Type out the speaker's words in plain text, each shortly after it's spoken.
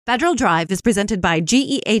Federal Drive is presented by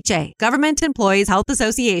GEHA, Government Employees Health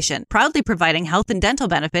Association, proudly providing health and dental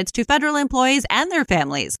benefits to federal employees and their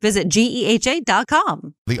families. Visit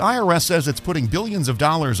GEHA.com. The IRS says it's putting billions of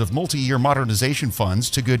dollars of multi-year modernization funds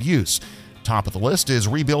to good use. Top of the list is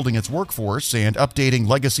rebuilding its workforce and updating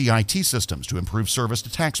legacy IT systems to improve service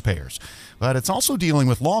to taxpayers. But it's also dealing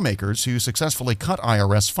with lawmakers who successfully cut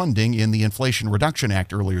IRS funding in the Inflation Reduction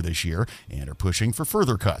Act earlier this year and are pushing for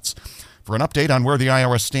further cuts. For an update on where the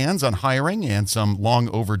IRS stands on hiring and some long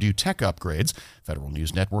overdue tech upgrades, Federal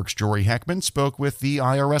News Network's Jory Heckman spoke with the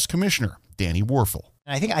IRS Commissioner, Danny Warfel.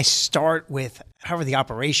 I think I start with how are the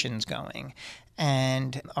operations going?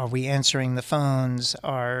 And are we answering the phones?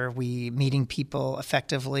 Are we meeting people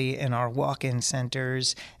effectively in our walk-in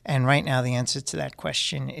centers? And right now the answer to that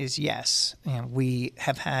question is yes. We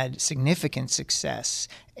have had significant success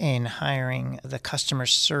in hiring the customer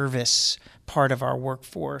service part of our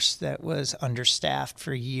workforce that was understaffed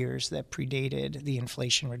for years that predated the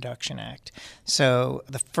Inflation Reduction Act. So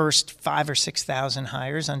the first 5,000 or 6,000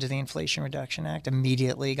 hires under the Inflation Reduction Act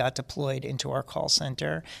immediately got deployed into our call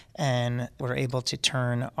center, and were able to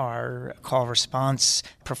turn our call response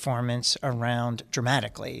performance around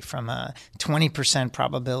dramatically from a 20%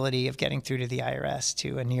 probability of getting through to the IRS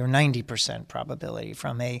to a near 90% probability,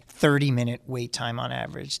 from a 30-minute wait time on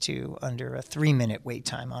average to under a 3-minute wait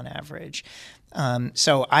time on average.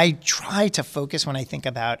 So I try to focus when I think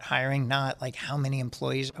about hiring, not like how many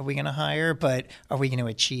employees are we going to hire, but are we going to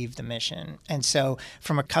achieve the mission? And so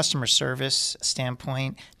from a customer service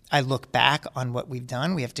standpoint, I look back on what we've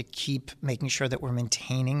done. We have to keep making sure that we're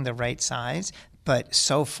maintaining the right size. But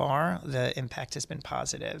so far, the impact has been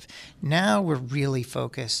positive. Now we're really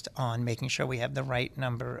focused on making sure we have the right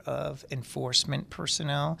number of enforcement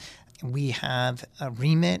personnel. We have a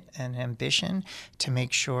remit and ambition to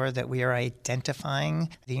make sure that we are identifying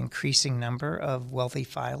the increasing number of wealthy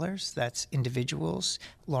filers, that's individuals,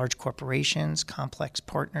 large corporations, complex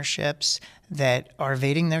partnerships that are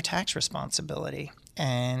evading their tax responsibility.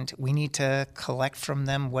 And we need to collect from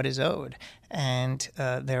them what is owed. And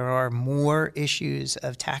there are more issues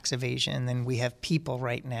of tax evasion than we have people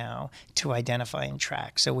right now to identify and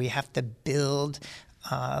track. So we have to build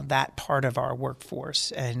that part of our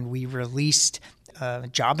workforce. And we released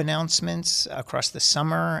job announcements across the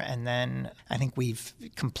summer, and then I think we've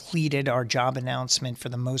completed our job announcement for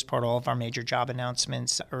the most part, all of our major job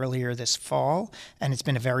announcements earlier this fall, and it's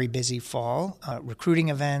been a very busy fall. Recruiting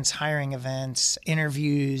events, hiring events,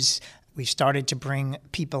 interviews. We've started to bring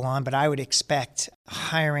people on, but I would expect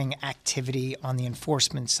hiring activity on the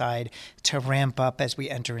enforcement side to ramp up as we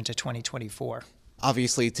enter into 2024.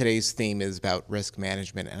 Obviously, today's theme is about risk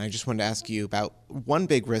management, and I just wanted to ask you about one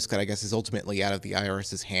big risk that I guess is ultimately out of the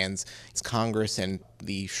IRS's hands. It's Congress and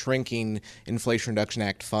the shrinking Inflation Reduction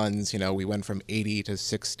Act funds. We went from 80 to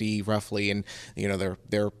 60 roughly, and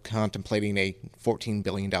they're contemplating a $14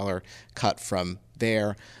 billion cut from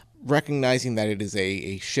there. Recognizing that it is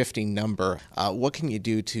a shifting number, what can you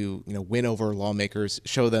do to win over lawmakers,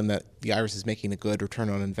 show them that the IRS is making a good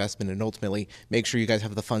return on investment, and ultimately make sure you guys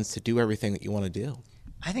have the funds to do everything that you want to do?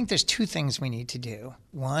 I think there's two things we need to do.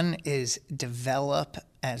 One is develop,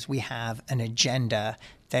 as we have, an agenda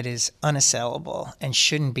that is unassailable and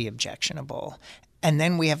shouldn't be objectionable. And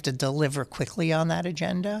then we have to deliver quickly on that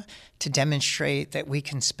agenda to demonstrate that we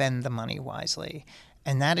can spend the money wisely.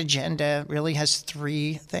 And that agenda really has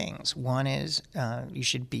three things. One is you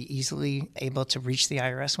should be easily able to reach the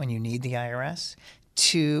IRS when you need the IRS.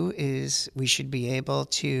 Two is we should be able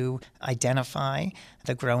to identify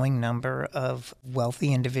the growing number of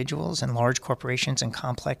wealthy individuals and large corporations and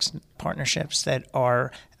complex partnerships that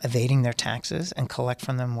are evading their taxes and collect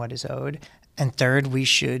from them what is owed. And third, we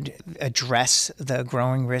should address the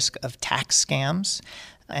growing risk of tax scams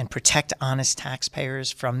and protect honest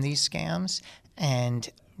taxpayers from these scams, and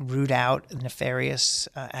root out nefarious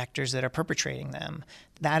actors that are perpetrating them.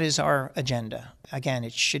 That is our agenda. Again,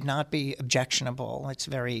 it should not be objectionable. It's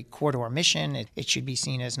very core to our mission. It should be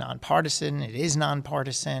seen as nonpartisan. It is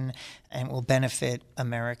nonpartisan and will benefit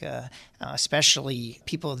America, especially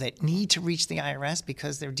people that need to reach the IRS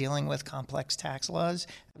because they're dealing with complex tax laws.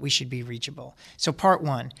 We should be reachable. So part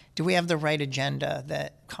one, do we have the right agenda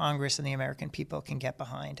that Congress and the American people can get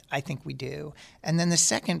behind? I think we do. And then the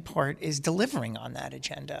second part is delivering on that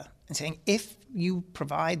agenda and saying, if you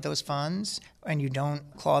provide those funds and you don't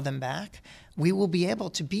claw them back, we will be able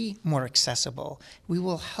to be more accessible. We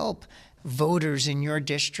will help voters in your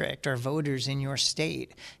district or voters in your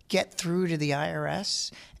state get through to the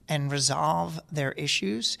IRS and resolve their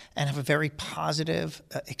issues and have a very positive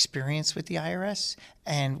experience with the IRS.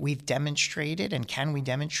 And we've demonstrated, and can we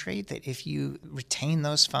demonstrate, that if you retain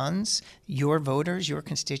those funds, your voters, your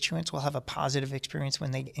constituents will have a positive experience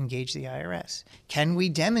when they engage the IRS? Can we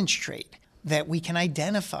demonstrate that we can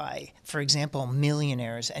identify, for example,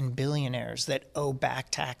 millionaires and billionaires that owe back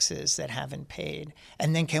taxes that haven't paid?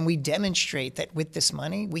 And then can we demonstrate that with this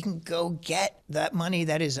money, we can go get that money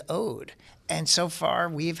that is owed? And so far,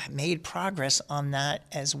 we've made progress on that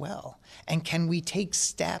as well. And can we take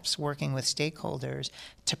steps working with stakeholders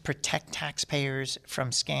to protect taxpayers from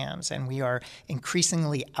scams? And we are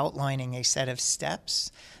increasingly outlining a set of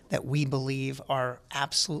steps that we believe are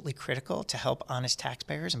absolutely critical to help honest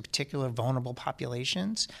taxpayers, in particular vulnerable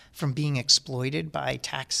populations, from being exploited by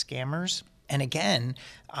tax scammers. And again,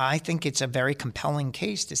 I think it's a very compelling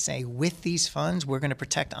case to say, with these funds, we're going to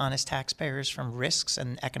protect honest taxpayers from risks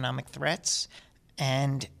and economic threats.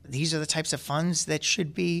 And these are the types of funds that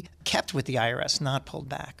should be kept with the IRS, not pulled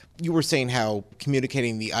back. You were saying how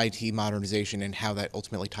communicating the IT modernization and how that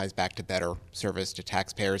ultimately ties back to better service to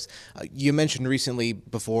taxpayers. You mentioned recently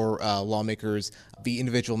before lawmakers, the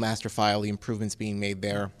individual master file, the improvements being made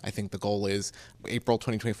there. I think the goal is April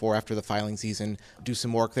 2024, after the filing season, do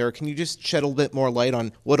some work there. Can you just shed a little bit more light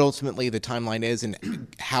on what ultimately the timeline is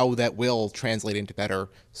and how that will translate into better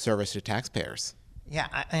service to taxpayers? Yeah,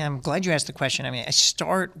 I'm glad you asked the question. I mean, I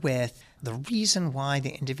start with the reason why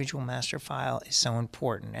the individual master file is so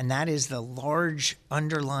important, and that is the large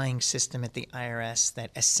underlying system at the IRS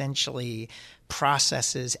that essentially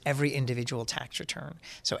processes every individual tax return.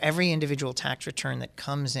 So every individual tax return that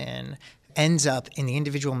comes in ends up in the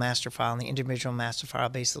individual master file, and the individual master file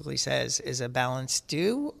basically says, is a balance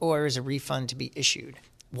due or is a refund to be issued?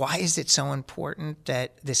 Why is it so important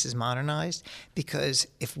that this is modernized? Because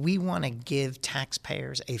if we want to give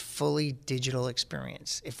taxpayers a fully digital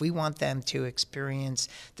experience, if we want them to experience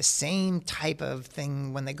the same type of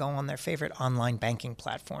thing when they go on their favorite online banking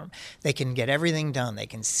platform, they can get everything done. They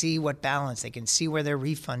can see what balance, they can see where their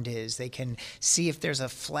refund is, they can see if there's a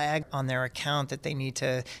flag on their account that they need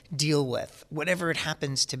to deal with, whatever it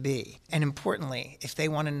happens to be. And importantly, if they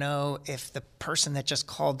want to know if the person that just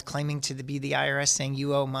called claiming to be the IRS saying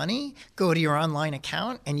you owe money, go to your online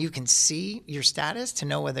account and you can see your status to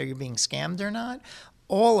know whether you're being scammed or not.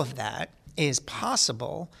 All of that is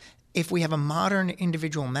possible if we have a modern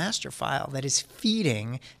individual master file that is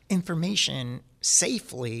feeding information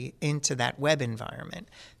safely into that web environment.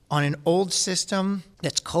 On an old system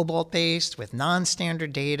that's COBOL-based with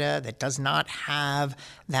non-standard data that does not have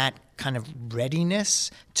that kind of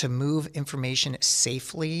readiness to move information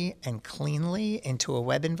safely and cleanly into a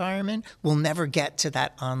web environment, we'll never get to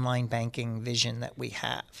that online banking vision that we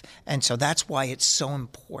have. And so that's why it's so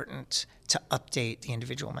important to update the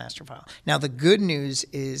individual master file. Now, the good news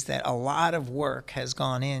is that a lot of work has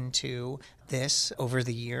gone into this over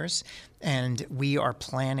the years, and we are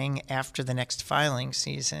planning after the next filing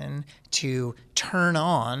season to turn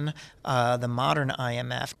on the modern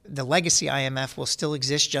IMF. The legacy IMF will still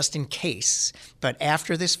exist just in case, but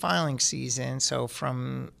after this filing season, so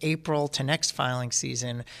from April to next filing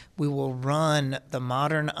season, we will run the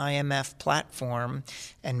modern IMF platform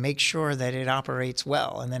and make sure that it operates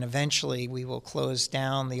well. And then eventually we will close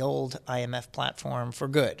down the old IMF platform for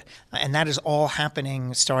good. And that is all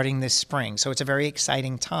happening starting this spring. So it's a very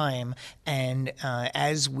exciting time. And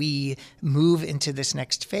as we move into this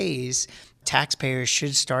next phase, taxpayers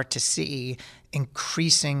should start to see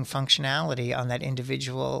increasing functionality on that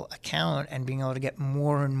individual account and being able to get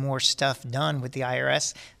more and more stuff done with the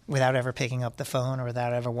IRS without ever picking up the phone or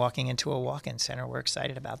without ever walking into a walk-in center. We're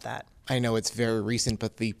excited about that. I know it's very recent,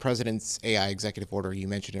 but the president's AI executive order, you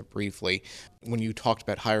mentioned it briefly. When you talked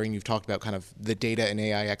about hiring, you've talked about kind of the data and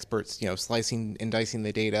AI experts, slicing and dicing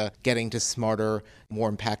the data, getting to smarter,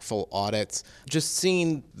 more impactful audits. Just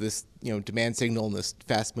seeing this, demand signal and this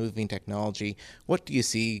fast-moving technology, what do you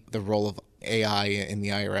see the role of AI in the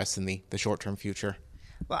IRS in the short-term future?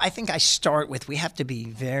 Well, I think I start with we have to be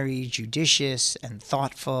very judicious and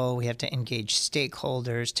thoughtful. We have to engage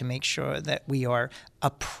stakeholders to make sure that we are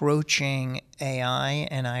approaching AI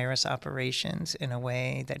and IRS operations in a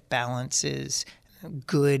way that balances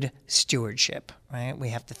good stewardship, right? We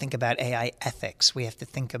have to think about AI ethics. We have to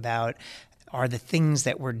think about, are the things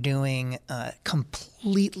that we're doing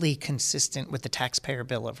completely consistent with the Taxpayer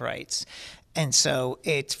Bill of Rights? And so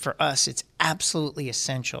for us, it's absolutely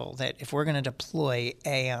essential that if we're going to deploy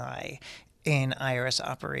AI in IRS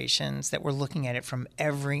operations, that we're looking at it from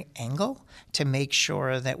every angle to make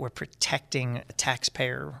sure that we're protecting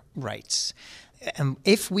taxpayer rights. And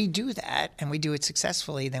if we do that and we do it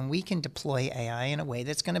successfully, then we can deploy AI in a way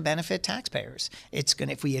that's going to benefit taxpayers.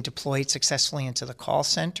 If we deploy it successfully into the call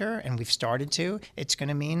center, and we've started to, it's going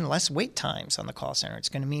to mean less wait times on the call center. It's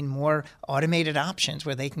going to mean more automated options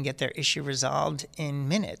where they can get their issue resolved in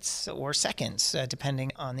minutes or seconds,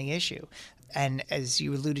 depending on the issue. And as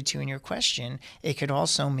you alluded to in your question, it could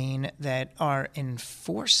also mean that our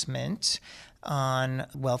enforcement on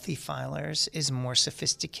wealthy filers is more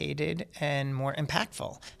sophisticated and more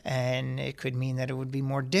impactful. And it could mean that it would be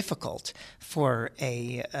more difficult for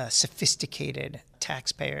a sophisticated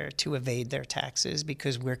taxpayer to evade their taxes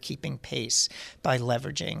because we're keeping pace by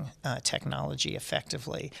leveraging technology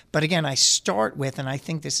effectively. But again, I start with, and I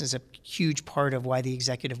think this is a huge part of why the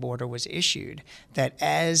executive order was issued, that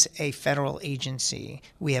as a federal agency,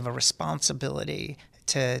 we have a responsibility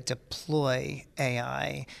to deploy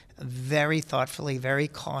AI very thoughtfully, very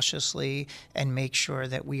cautiously, and make sure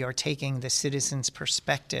that we are taking the citizen's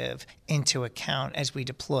perspective into account as we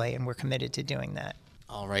deploy, and we're committed to doing that.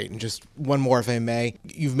 All right, and just one more, if I may.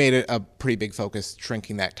 You've made it a pretty big focus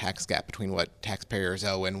shrinking that tax gap between what taxpayers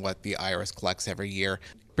owe and what the IRS collects every year.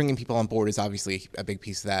 Bringing people on board is obviously a big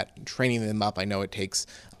piece of that. Training them up, I know it takes,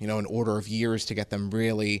 an order of years to get them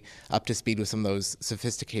really up to speed with some of those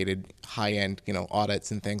sophisticated high-end,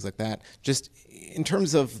 audits and things like that. Just in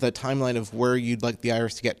terms of the timeline of where you'd like the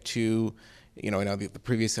IRS to get to, I know the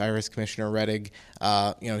previous IRS Commissioner Rettig,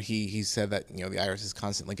 he said that, the IRS is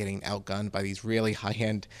constantly getting outgunned by these really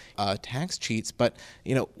high-end tax cheats. But,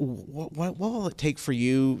 what will it take for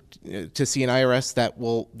you to see an IRS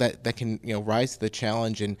that can, rise to the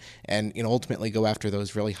challenge and ultimately go after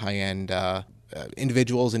those really high-end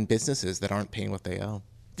individuals and businesses that aren't paying what they owe?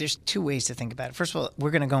 There's two ways to think about it. First of all,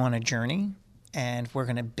 we're going to go on a journey, and we're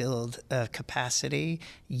going to build a capacity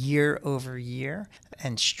year over year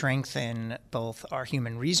and strengthen both our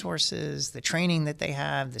human resources, the training that they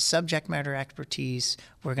have, the subject matter expertise.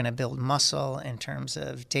 We're going to build muscle in terms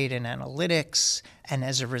of data and analytics. And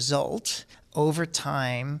as a result, over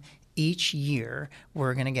time, each year,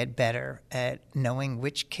 we're going to get better at knowing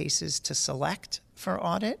which cases to select for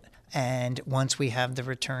audit. And once we have the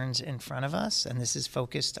returns in front of us, and this is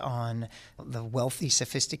focused on the wealthy,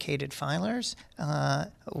 sophisticated filers,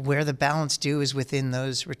 where the balance due is within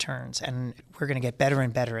those returns. And we're going to get better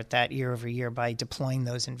and better at that year over year by deploying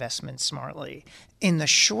those investments smartly. In the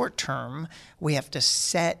short term, we have to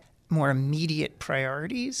set more immediate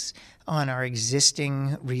priorities on our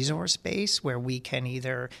existing resource base where we can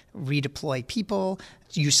either redeploy people,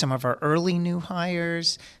 use some of our early new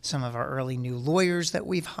hires, some of our early new lawyers that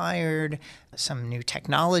we've hired, some new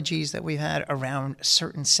technologies that we've had around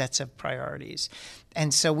certain sets of priorities.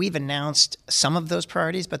 And so we've announced some of those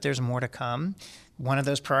priorities, but there's more to come. One of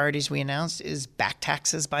those priorities we announced is back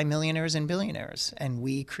taxes by millionaires and billionaires. And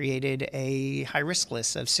we created a high-risk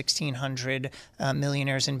list of 1,600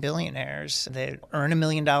 millionaires and billionaires that earn $1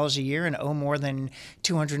 million a year and owe more than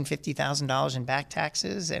 $250,000 in back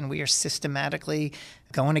taxes. And we are systematically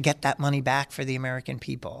going to get that money back for the American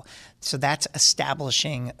people. So that's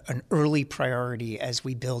establishing an early priority as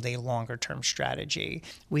we build a longer-term strategy.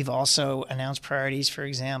 We've also announced priorities, for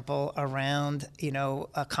example, around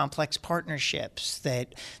complex partnerships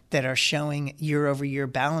that are showing year-over-year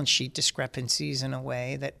balance sheet discrepancies in a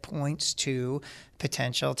way that points to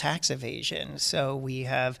potential tax evasion. So we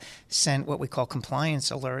have sent what we call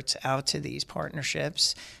compliance alerts out to these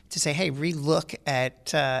partnerships to say, hey, relook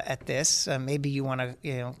at this. Maybe you want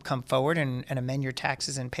to come forward and amend your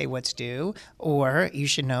taxes and pay what's due, or you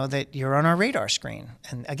should know that you're on our radar screen.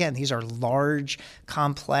 And again, these are large,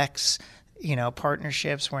 complex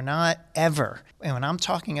partnerships. We're not ever, and when I'm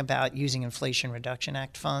talking about using Inflation Reduction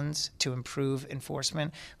Act funds to improve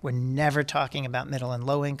enforcement, we're never talking about middle and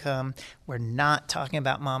low income. We're not talking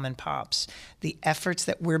about mom and pops. The efforts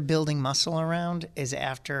that we're building muscle around is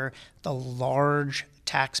after the large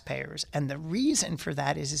taxpayers. And the reason for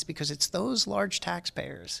that is because it's those large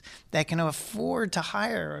taxpayers that can afford to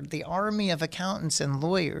hire the army of accountants and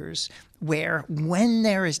lawyers where when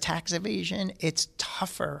there is tax evasion, it's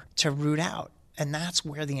tougher to root out. And that's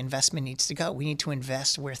where the investment needs to go. We need to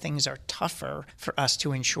invest where things are tougher for us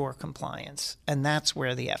to ensure compliance. And that's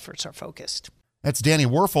where the efforts are focused. That's Danny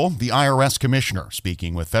Werfel, the IRS Commissioner,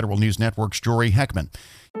 speaking with Federal News Network's Jory Heckman.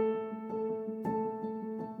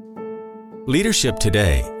 Leadership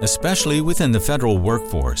today, especially within the federal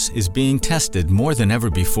workforce, is being tested more than ever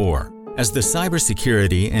before. As the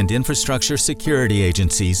Cybersecurity and Infrastructure Security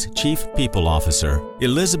Agency's Chief People Officer,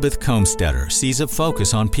 Elizabeth Comstetter sees a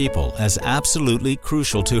focus on people as absolutely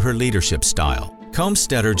crucial to her leadership style.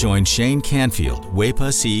 Comstetter joined Shane Canfield,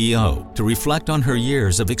 WEPA CEO, to reflect on her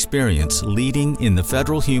years of experience leading in the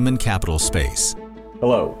federal human capital space.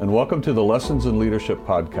 Hello, and welcome to the Lessons in Leadership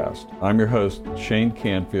podcast. I'm your host, Shane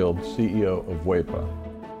Canfield, CEO of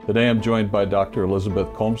WEPA. Today I'm joined by Dr. Elizabeth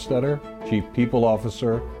Comstetter, Chief People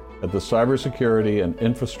Officer at the Cybersecurity and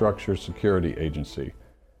Infrastructure Security Agency.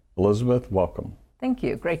 Elizabeth, welcome. Thank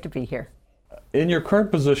you. Great to be here. In your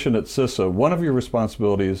current position at CISA, one of your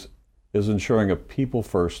responsibilities is ensuring a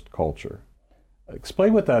people-first culture.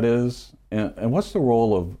 Explain what that is, and what's the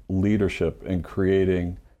role of leadership in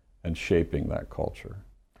creating and shaping that culture?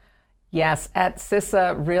 Yes, at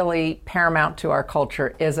CISA, really paramount to our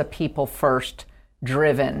culture is a people-first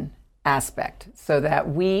driven aspect, so that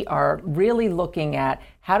we are really looking at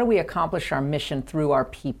how do we accomplish our mission through our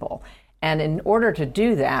people. And in order to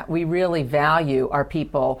do that, we really value our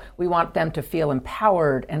people. We want them to feel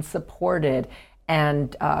empowered and supported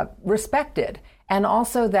and respected, and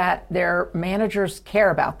also that their managers care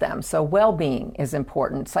about them. So well-being is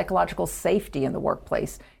important. Psychological safety in the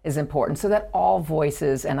workplace is important, so that all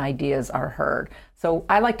voices and ideas are heard. So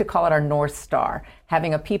I like to call it our North Star.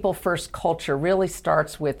 Having a people-first culture really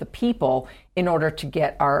starts with the people in order to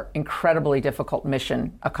get our incredibly difficult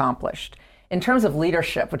mission accomplished. In terms of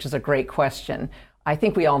leadership, which is a great question, I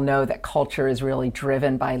think we all know that culture is really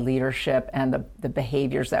driven by leadership and the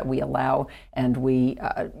behaviors that we allow and we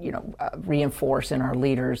reinforce in our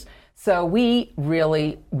leaders. So we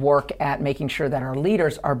really work at making sure that our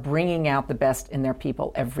leaders are bringing out the best in their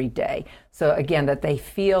people every day. So again, that they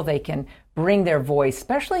feel they can bring their voice,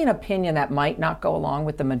 especially an opinion that might not go along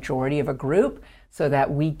with the majority of a group, so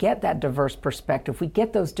that we get that diverse perspective, we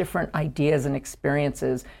get those different ideas and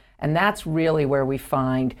experiences. And that's really where we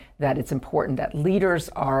find that it's important that leaders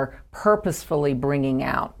are purposefully bringing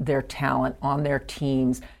out their talent on their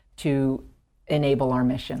teams to enable our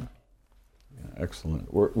mission. Yeah,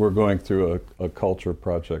 excellent. We're going through a culture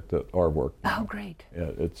project at our work. Oh, great.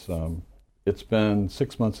 Yeah, it's been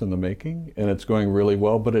 6 months in the making, and it's going really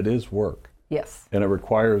well, but it is work. Yes. And it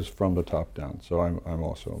requires from the top down. So I'm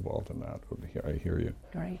also involved in that. I hear you.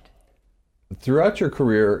 Great. Throughout your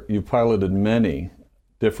career, you piloted many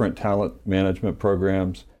different talent management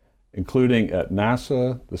programs, including at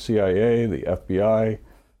NASA, the CIA, the FBI,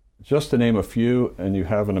 just to name a few, and you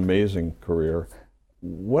have an amazing career.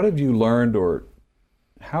 What have you learned, or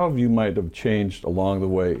how have you might have changed along the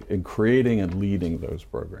way in creating and leading those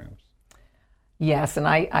programs? Yes, and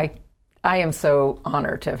I am so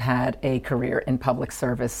honored to have had a career in public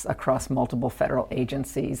service across multiple federal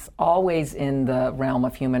agencies, always in the realm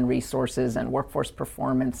of human resources and workforce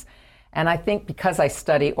performance. And I think because I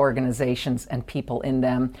study organizations and people in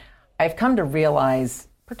them, I've come to realize,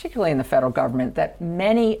 particularly in the federal government, that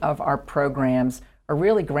many of our programs are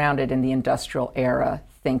really grounded in the industrial era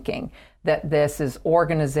thinking, that this is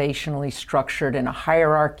organizationally structured in a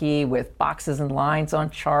hierarchy with boxes and lines on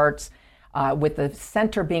charts, with the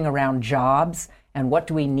center being around jobs and what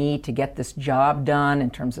do we need to get this job done in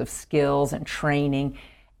terms of skills and training.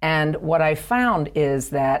 And what I found is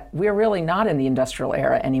that we're really not in the industrial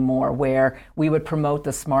era anymore, where we would promote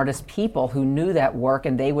the smartest people who knew that work,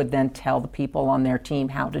 and they would then tell the people on their team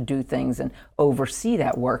how to do things and oversee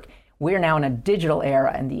that work. We're now in a digital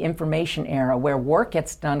era and the information era, where work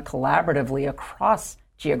gets done collaboratively across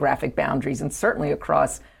geographic boundaries and certainly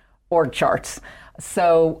across org charts.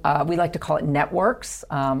 So we like to call it networks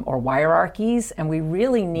or hierarchies, and we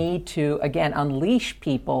really need to, again, unleash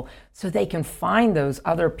people so they can find those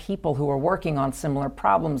other people who are working on similar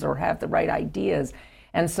problems or have the right ideas.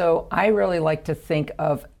 And so I really like to think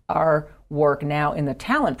of our work now in the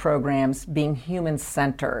talent programs being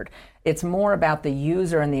human-centered. It's more about the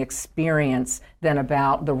user and the experience than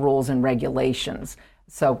about the rules and regulations.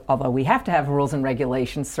 So although we have to have rules and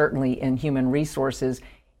regulations, certainly in human resources,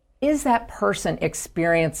 is that person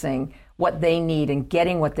experiencing what they need and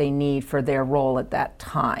getting what they need for their role at that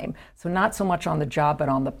time? So not so much on the job, but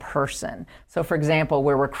on the person. So for example,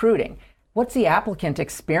 we're recruiting. What's the applicant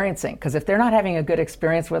experiencing? Because if they're not having a good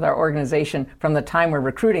experience with our organization from the time we're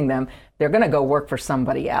recruiting them, they're going to go work for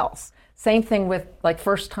somebody else. Same thing with like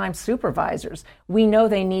first-time supervisors. We know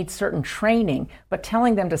they need certain training, but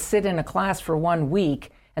telling them to sit in a class for 1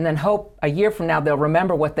 week and then hope a year from now they'll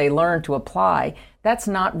remember what they learned to apply, that's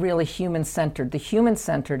not really human-centered. The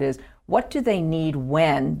human-centered is, what do they need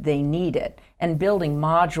when they need it? And building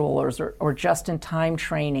modules or just-in-time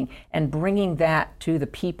training and bringing that to the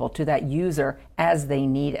people, to that user as they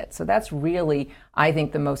need it. So that's really, I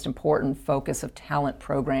think, the most important focus of talent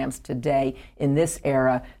programs today in this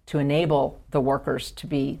era, to enable the workers to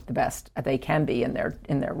be the best they can be in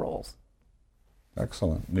their roles.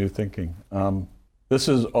 Excellent. New thinking. This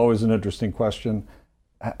is always an interesting question.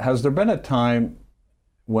 Has there been a time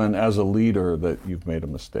when, as a leader, that you've made a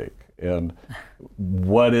mistake? And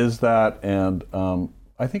what is that? And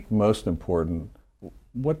I think most important,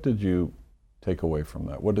 what did you take away from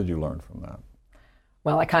that? What did you learn from that?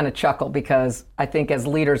 Well, I kind of chuckle because I think as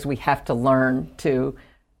leaders we have to learn to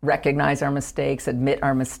recognize our mistakes, admit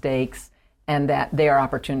our mistakes, and that they are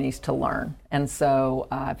opportunities to learn. And so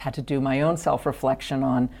I've had to do my own self-reflection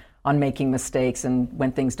on making mistakes and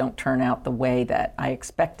when things don't turn out the way that I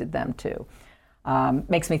expected them to.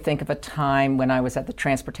 Makes me think of a time when I was at the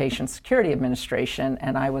Transportation Security Administration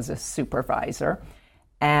and I was a supervisor,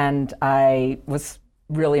 and I was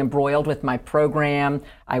really embroiled with my program.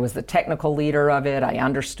 I was the technical leader of it. I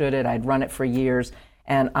understood it. I'd run it for years.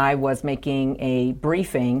 And I was making a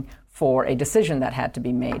briefing for a decision that had to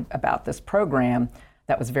be made about this program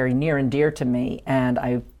that was very near and dear to me. And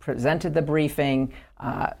I presented the briefing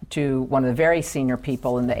to one of the very senior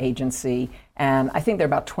people in the agency. And I think there are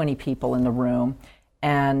about 20 people in the room.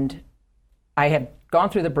 And I had gone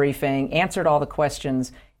through the briefing, answered all the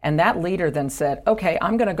questions, and that leader then said, okay,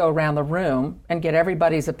 I'm going to go around the room and get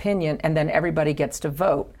everybody's opinion, and then everybody gets to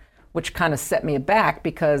vote, which kind of set me aback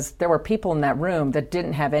because there were people in that room that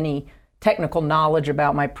didn't have any technical knowledge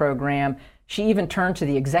about my program. She even turned to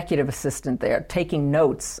the executive assistant there, taking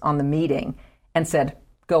notes on the meeting, and said,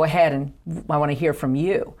 go ahead, and I want to hear from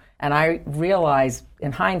you. And I realized,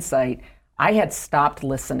 in hindsight, I had stopped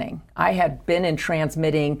listening. I had been in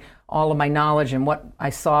transmitting all of my knowledge and what I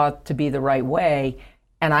saw to be the right way,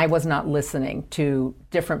 and I was not listening to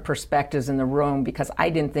different perspectives in the room because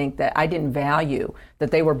I didn't value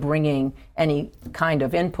that they were bringing any kind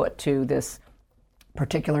of input to this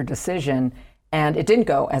particular decision. And it didn't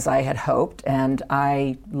go as I had hoped, and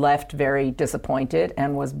I left very disappointed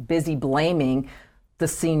and was busy blaming the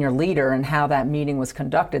senior leader and how that meeting was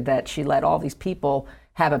conducted, that she let all these people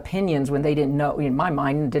have opinions when they didn't know, in my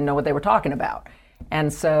mind, didn't know what they were talking about.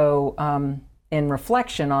 And so in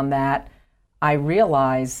reflection on that, I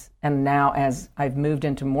realize, and now as I've moved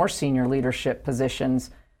into more senior leadership positions,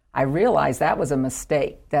 I realize that was a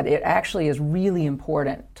mistake, that it actually is really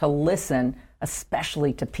important to listen,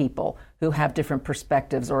 especially to people who have different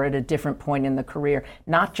perspectives or at a different point in the career,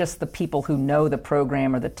 not just the people who know the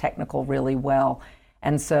program or the technical really well.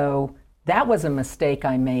 And so that was a mistake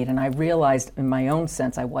I made, and I realized in my own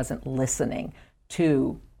sense I wasn't listening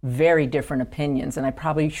to very different opinions, and I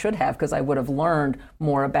probably should have, because I would have learned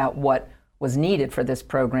more about what was needed for this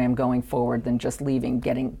program going forward than just leaving,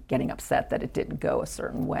 getting upset that it didn't go a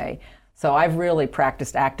certain way. So I've really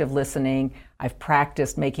practiced active listening. I've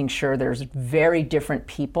practiced making sure there's very different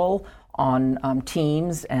people on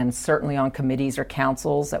teams and certainly on committees or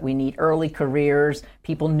councils, that we need early careers,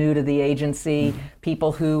 people new to the agency,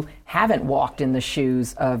 people who haven't walked in the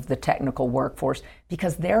shoes of the technical workforce,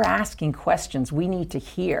 because they're asking questions we need to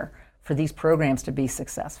hear for these programs to be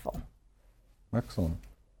successful. Excellent.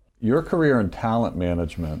 Your career in talent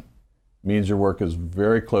management means your work is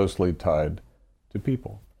very closely tied to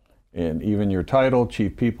people. And even your title,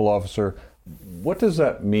 Chief People Officer, what does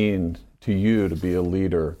that mean to you to be a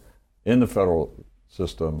leader in the federal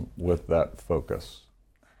system with that focus?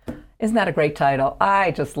 Isn't that a great title? I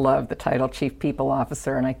just love the title Chief People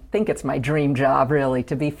Officer, and I think it's my dream job, really,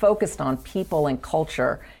 to be focused on people and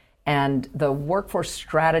culture and the workforce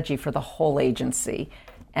strategy for the whole agency.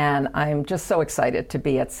 And I'm just so excited to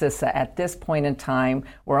be at CISA at this point in time.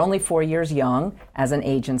 We're only 4 years young as an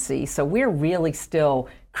agency, so we're really still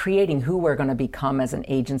creating who we're going to become as an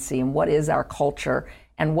agency and what is our culture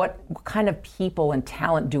and what kind of people and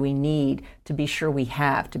talent do we need to be sure we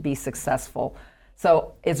have to be successful.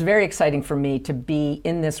 So it's very exciting for me to be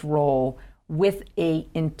in this role with an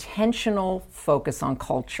intentional focus on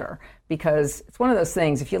culture, because it's one of those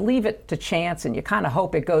things, if you leave it to chance and you kind of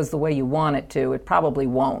hope it goes the way you want it to, it probably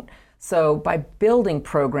won't. So by building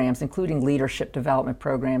programs, including leadership development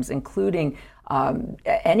programs, including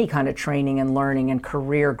any kind of training and learning and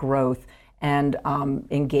career growth and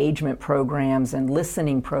engagement programs and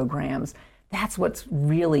listening programs, that's what's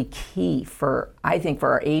really key for, I think, for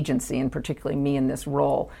our agency, and particularly me in this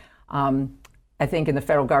role. I think in the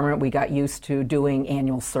federal government, we got used to doing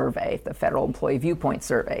annual survey, the Federal Employee Viewpoint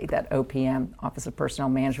Survey that OPM, Office of Personnel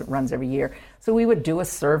Management, runs every year. So we would do a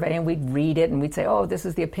survey and we'd read it and we'd say, oh, this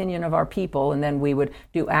is the opinion of our people. And then we would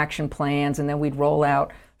do action plans, and then we'd roll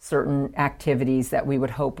out certain activities that we would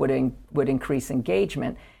hope would increase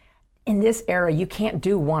engagement. In this era, you can't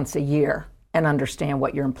do once a year and understand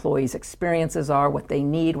what your employees' experiences are, what they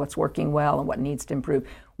need, what's working well, and what needs to improve.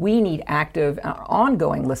 We need active,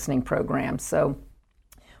 ongoing listening programs. So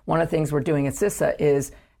one of the things we're doing at CISA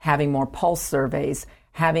is having more pulse surveys,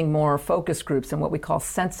 having more focus groups and what we call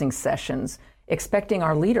sensing sessions, expecting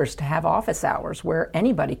our leaders to have office hours where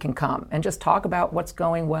anybody can come and just talk about what's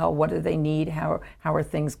going well, what do they need, how are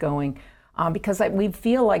things going, because we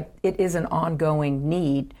feel like it is an ongoing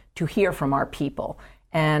need to hear from our people.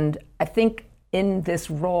 And I think in this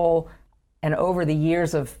role and over the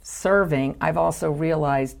years of serving, I've also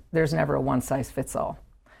realized there's never a one-size-fits-all.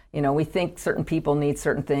 You know, we think certain people need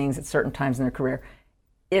certain things at certain times in their career.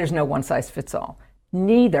 There's no one-size-fits-all.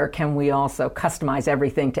 Neither can we also customize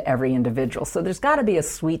everything to every individual. So there's got to be a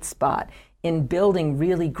sweet spot in building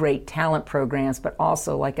really great talent programs, but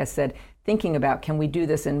also, like I said, thinking about, can we do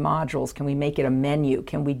this in modules? Can we make it a menu?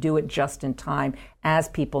 Can we do it just in time as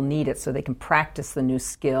people need it so they can practice the new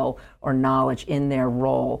skill or knowledge in their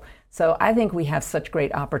role? So I think we have such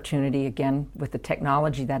great opportunity, again, with the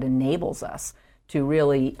technology that enables us to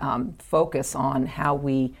really focus on how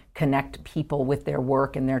we connect people with their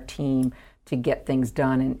work and their team to get things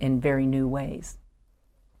done in very new ways.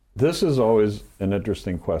 This is always an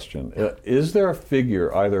interesting question. Is there a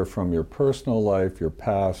figure, either from your personal life, your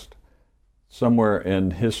past, somewhere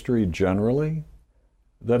in history generally,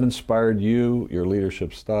 that inspired you, your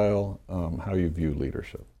leadership style, how you view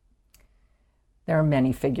leadership? There are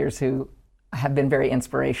many figures who have been very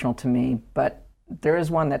inspirational to me, but there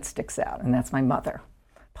is one that sticks out, and that's my mother,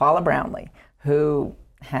 Paula Brownlee, who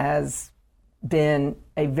has been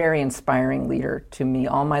a very inspiring leader to me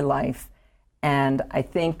all my life. And I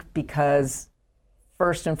think because,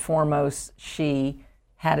 first and foremost, she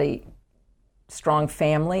had a strong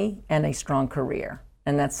family and a strong career.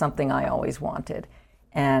 And that's something I always wanted.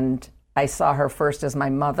 And I saw her first as my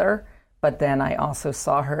mother, but then I also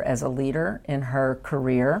saw her as a leader in her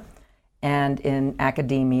career and in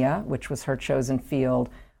academia, which was her chosen field.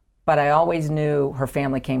 But I always knew her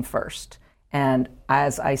family came first. And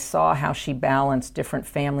as I saw how she balanced different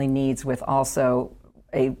family needs with also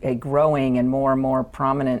a growing and more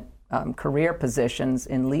prominent career positions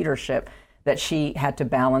in leadership, that she had to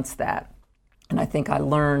balance that. And I think I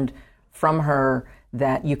learned from her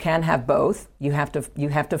that you can have both. You have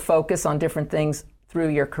to focus on different things through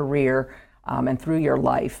your career and through your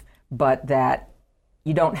life, but that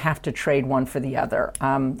you don't have to trade one for the other.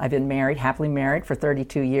 I've been happily married for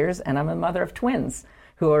 32 years, and I'm a mother of twins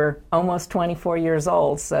who are almost 24 years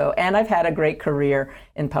old. And I've had a great career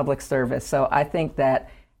in public service. So I think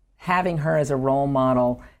that having her as a role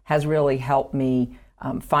model has really helped me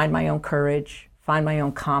find my own courage, find my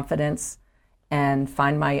own confidence, and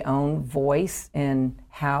find my own voice in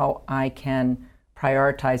how I can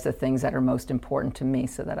prioritize the things that are most important to me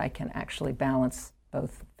so that I can actually balance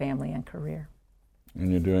both family and career.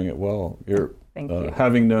 And you're doing it well. Thank you.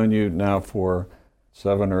 Having known you now for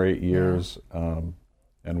 7 or 8 years,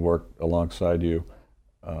 and worked alongside you,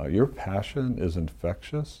 your passion is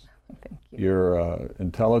infectious. Thank you. Your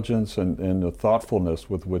intelligence and the thoughtfulness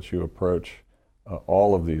with which you approach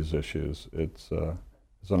all of these issues, it's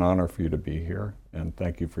an honor for you to be here, and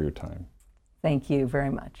thank you for your time. Thank you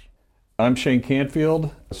very much. I'm Shane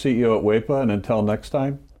Canfield, CEO at WEPA, and until next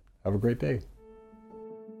time, have a great day.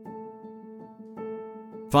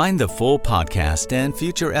 Find the full podcast and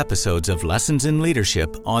future episodes of Lessons in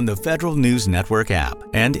Leadership on the Federal News Network app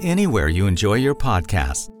and anywhere you enjoy your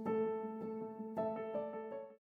podcasts.